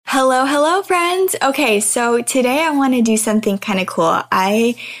Hello, friends. Okay, so today I want to do something kind of cool.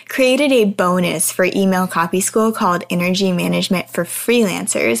 I created a bonus for Email Copy School called Energy Management for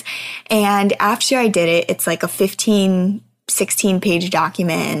Freelancers. And after I did it, it's like a 16-page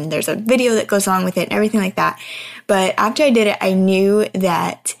document, and there's a video that goes along with it and everything like that. But after I did it, I knew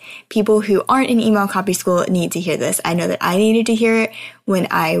that people who aren't in Email Copy School need to hear this. I know that I needed to hear it when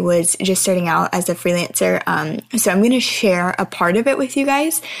I was just starting out as a freelancer. So I'm going to share a part of it with you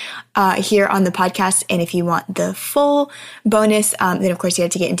guys here on the podcast. And if you want the full bonus, then of course you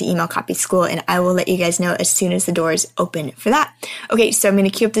have to get into Email Copy School, and I will let you guys know as soon as the doors open for that. Okay, so I'm going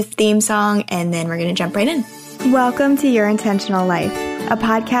to cue up the theme song, and then we're going to jump right in. Welcome to Your Intentional Life, a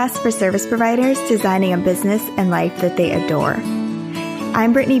podcast for service providers designing a business and life that they adore.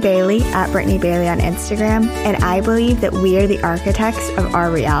 I'm Brittany Bailey at Brittany Bailey on Instagram, and I believe that we are the architects of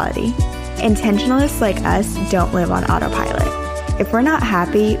our reality. Intentionalists like us don't live on autopilot. If we're not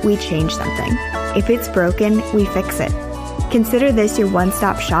happy, we change something. If it's broken, we fix it. Consider this your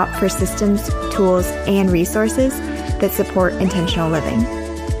one-stop shop for systems, tools, and resources that support intentional living.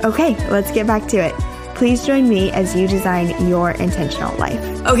 Okay, let's get back to it. Please join me as you design your intentional life.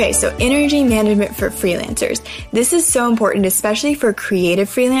 Okay, so energy management for freelancers. This is so important, especially for creative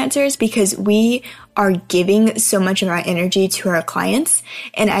freelancers, because we are giving so much of our energy to our clients.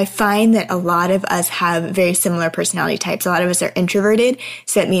 And I find that a lot of us have very similar personality types. A lot of us are introverted,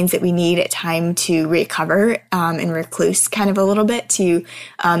 so that means that we need time to recover and recluse kind of a little bit to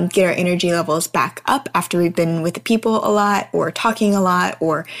get our energy levels back up after we've been with the people a lot, or talking a lot,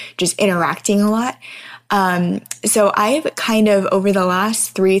 or just interacting a lot. So I've kind of, over the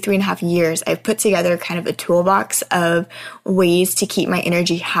last three and a half years, I've put together kind of a toolbox of ways to keep my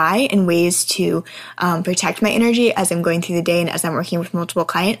energy high and ways to protect my energy as I'm going through the day and as I'm working with multiple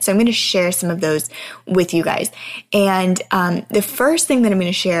clients. So I'm going to share some of those with you guys. And the first thing that I'm going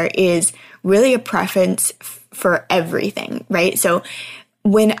to share is really a preference for everything, right? So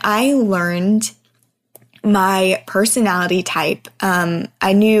when I learned my personality type,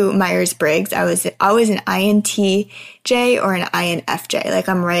 I knew Myers-Briggs. I was always an INTJ or an INFJ. Like,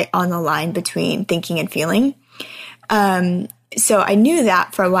 I'm right on the line between thinking and feeling. So I knew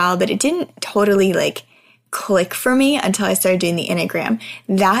that for a while, but it didn't totally click for me until I started doing the Enneagram.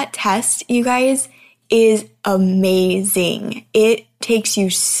 That test, you guys, is amazing. It takes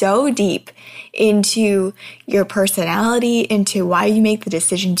you so deep into your personality, into why you make the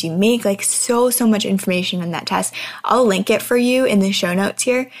decisions you make, so much information in that test. I'll link it for you in the show notes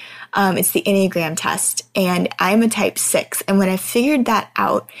here. It's the Enneagram test, and I'm a type 6. And when I figured that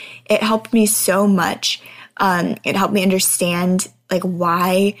out, it helped me so much. It helped me understand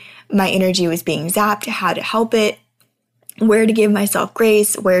why my energy was being zapped, how to help it, where to give myself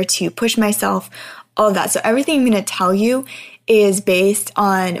grace, where to push myself, all of that. So everything I'm going to tell you is based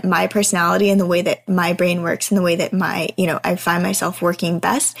on my personality and the way that my brain works and the way that I find myself working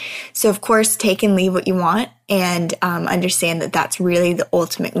best. So of course, take and leave what you want, and understand that that's really the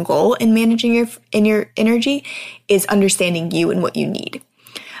ultimate goal in managing your energy, is understanding you and what you need.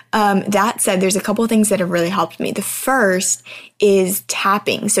 That said, there's a couple of things that have really helped me. The first is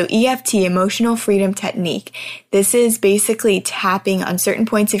tapping. So EFT, Emotional Freedom Technique. This is basically tapping on certain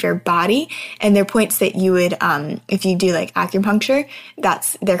points of your body, and they're points that you would, if you do acupuncture,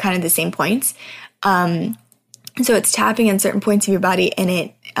 they're kind of the same points. So it's tapping on certain points of your body, and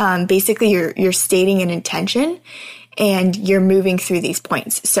it, basically you're stating an intention, and you're moving through these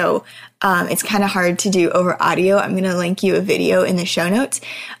points. So it's kind of hard to do over audio. I'm going to link you a video in the show notes.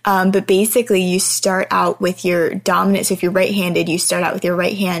 But basically, you start out with your dominant. So if you're right-handed, you start out with your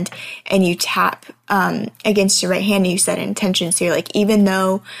right hand, and you tap against your right hand, and you set an intention. So you're even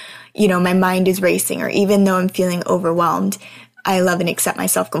though, my mind is racing, or even though I'm feeling overwhelmed, I love and accept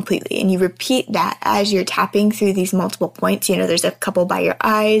myself completely. And you repeat that as you're tapping through these multiple points. There's a couple by your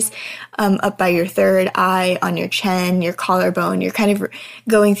eyes, up by your third eye, on your chin, your collarbone. You're kind of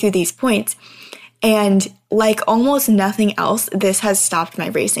going through these points. And like almost nothing else, this has stopped my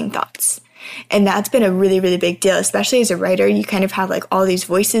racing thoughts. And that's been a really, really big deal, especially as a writer. You kind of have all these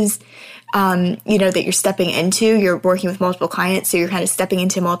voices, that you're stepping into. You're working with multiple clients, so you're kind of stepping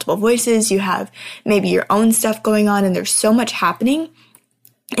into multiple voices. You have maybe your own stuff going on, and there's so much happening.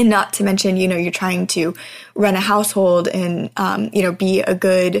 And not to mention, you're trying to run a household and, be a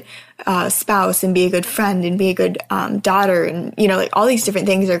good spouse and be a good friend and be a good daughter. And, all these different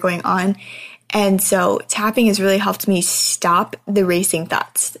things are going on. And so tapping has really helped me stop the racing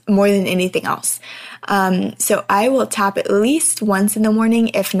thoughts more than anything else. So I will tap at least once in the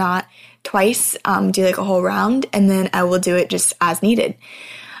morning, if not twice, do a whole round, and then I will do it just as needed.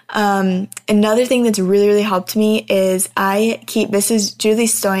 Another thing that's really, really helped me is this is Julie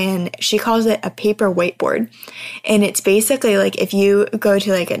Stoyan. She calls it a paper whiteboard. And it's basically like if you go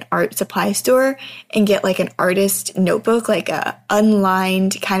to like an art supply store and get like an artist notebook, like a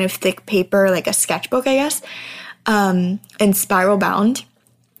unlined kind of thick paper, like a sketchbook, I guess, and spiral bound.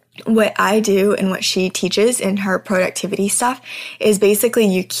 What I do and what she teaches in her productivity stuff is basically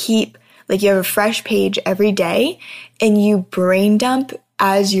you have a fresh page every day and you brain dump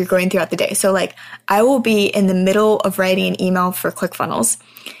as you're going throughout the day. So like I will be in the middle of writing an email for ClickFunnels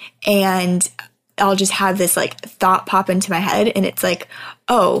and I'll just have this like thought pop into my head and it's like,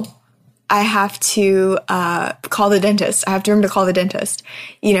 oh, I have to call the dentist. I have to remember to call the dentist,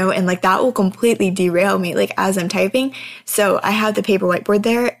 and like that will completely derail me like as I'm typing. So I have the paper whiteboard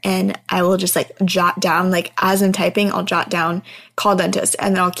there and I will just like jot down, like as I'm typing, I'll jot down call dentist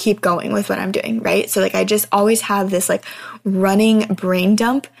and then I'll keep going with what I'm doing, right? So like I just always have this like running brain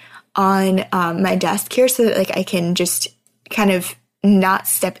dump on my desk here so that like I can just kind of not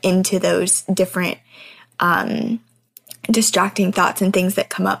step into those different distracting thoughts and things that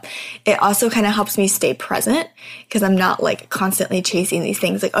come up. It also kind of helps me stay present because I'm not like constantly chasing these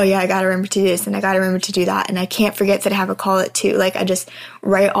things like, oh yeah, I gotta remember to do this and I gotta remember to do that and I can't forget that I have a call at 2. Like I just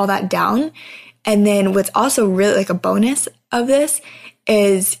write all that down. And then what's also really like a bonus of this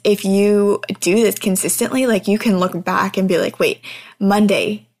is if you do this consistently, like you can look back and be like, wait,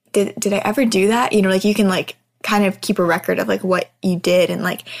 Monday, did I ever do that? Like you can like kind of keep a record of like what you did and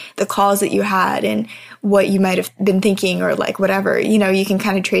like the calls that you had and what you might have been thinking or like whatever, you can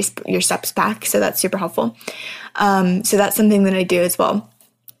kind of trace your steps back. So that's super helpful. So that's something that I do as well.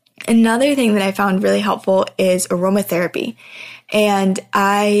 Another thing that I found really helpful is aromatherapy. And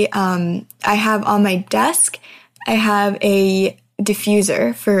I have on my desk, I have a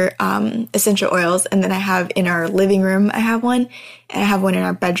diffuser for essential oils. And then I have in our living room, I have one and I have one in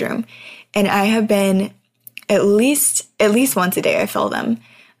our bedroom. And I have been at least once a day I fill them,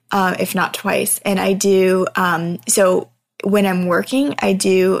 if not twice. And I do, so when I'm working, I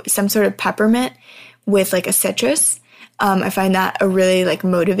do some sort of peppermint with like a citrus. I find that a really like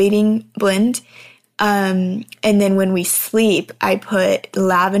motivating blend. And then when we sleep, I put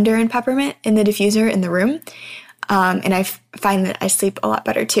lavender and peppermint in the diffuser in the room. And I find that I sleep a lot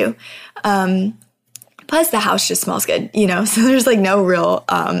better too. Plus the house just smells good, so there's like no real,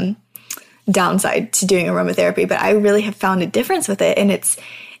 downside to doing aromatherapy, but I really have found a difference with it. And it's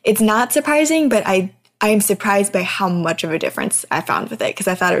not surprising, but I am surprised by how much of a difference I found with it. Cause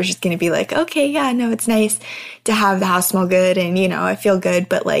I thought it was just going to be like, okay, yeah, no, it's nice to have the house smell good. And, I feel good,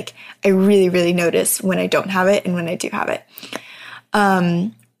 but like, I really, really notice when I don't have it and when I do have it.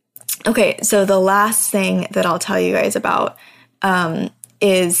 Okay. So the last thing that I'll tell you guys about,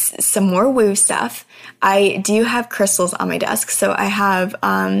 is some more woo stuff. I do have crystals on my desk. So I have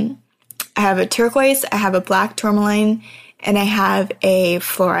a turquoise, I have a black tourmaline, and I have a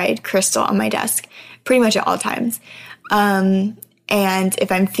fluoride crystal on my desk pretty much at all times. And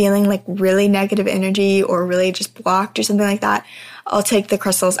if I'm feeling like really negative energy or really just blocked or something like that, I'll take the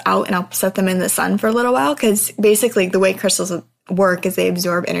crystals out and I'll set them in the sun for a little while because basically the way crystals work is they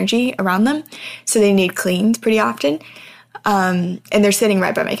absorb energy around them. So they need cleaned pretty often. And they're sitting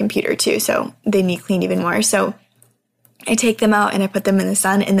right by my computer too, so they need cleaned even more. So I take them out and I put them in the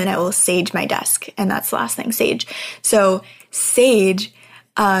sun and then I will sage my desk. And that's the last thing, sage. So sage,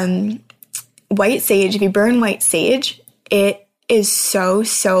 white sage, if you burn white sage, it is so,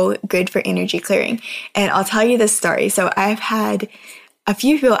 so good for energy clearing. And I'll tell you this story. So I've had a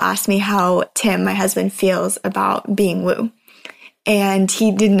few people ask me how Tim, my husband, feels about being woo. And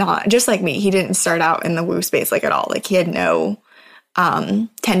he did not, just like me, he didn't start out in the woo space like at all. Like he had no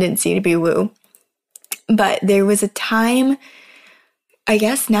tendency to be woo. But there was a time, I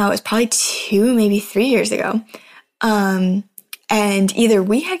guess now it's probably 2, maybe 3 years ago. And either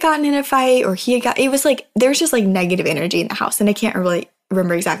we had gotten in a fight or it was like, there was just like negative energy in the house. And I can't really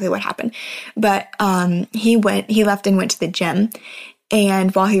remember exactly what happened. But he left and went to the gym.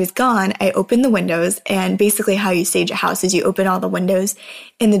 And while he was gone, I opened the windows. And basically how you sage a house is you open all the windows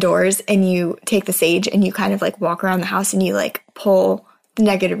and the doors and you take the sage and you kind of like walk around the house and you like pull the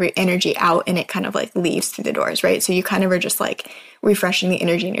negative energy out and it kind of like leaves through the doors, right? So you kind of are just like refreshing the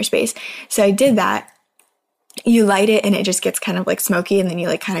energy in your space. So I did that. You light it and it just gets kind of like smoky and then you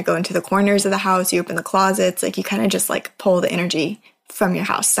like kind of go into the corners of the house, you open the closets, like you kind of just like pull the energy from your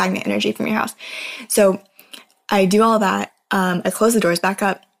house, stagnant energy from your house. So I do all that. I close the doors back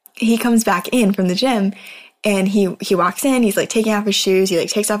up. He comes back in from the gym and he walks in, he's like taking off his shoes, he like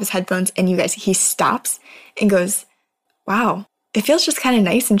takes off his headphones and he stops and goes, wow, it feels just kind of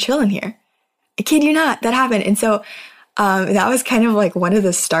nice and chill in here. I kid you not, that happened. And so That was kind of like one of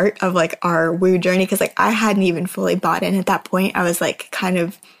the start of like our woo journey, because like I hadn't even fully bought in at that point. I was like kind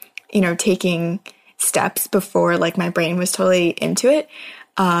of, taking steps before like my brain was totally into it.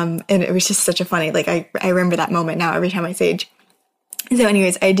 And it was just such a funny, like I remember that moment now every time I sage. So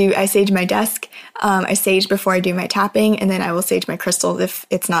anyways, I sage my desk. I sage before I do my tapping, and then I will sage my crystals if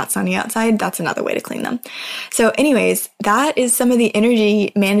it's not sunny outside. That's another way to clean them. So anyways, that is some of the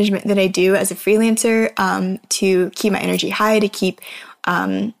energy management that I do as a freelancer, to keep my energy high, to keep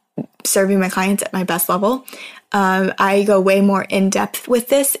serving my clients at my best level. I go way more in depth with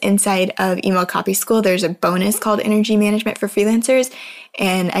this inside of Email Copy School. There's a bonus called Energy Management for Freelancers,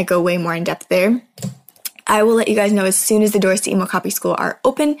 and I go way more in depth there. I will let you guys know as soon as the doors to Email Copy School are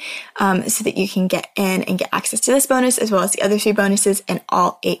open, so that you can get in and get access to this bonus as well as the other 3 bonuses and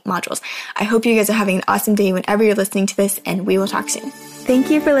all 8 modules. I hope you guys are having an awesome day whenever you're listening to this, and we will talk soon. Thank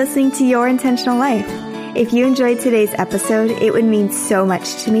you for listening to Your Intentional Life. If you enjoyed today's episode, it would mean so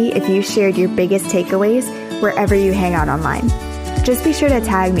much to me if you shared your biggest takeaways wherever you hang out online. Just be sure to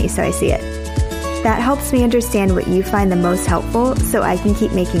tag me so I see it. That helps me understand what you find the most helpful so I can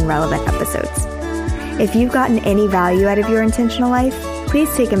keep making relevant episodes. If you've gotten any value out of Your Intentional Life,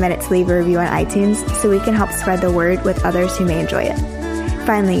 please take a minute to leave a review on iTunes so we can help spread the word with others who may enjoy it.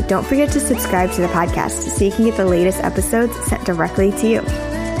 Finally, don't forget to subscribe to the podcast so you can get the latest episodes sent directly to you.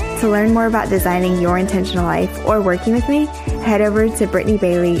 To learn more about designing your intentional life or working with me, head over to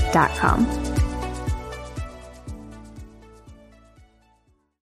BrittanyBailey.com.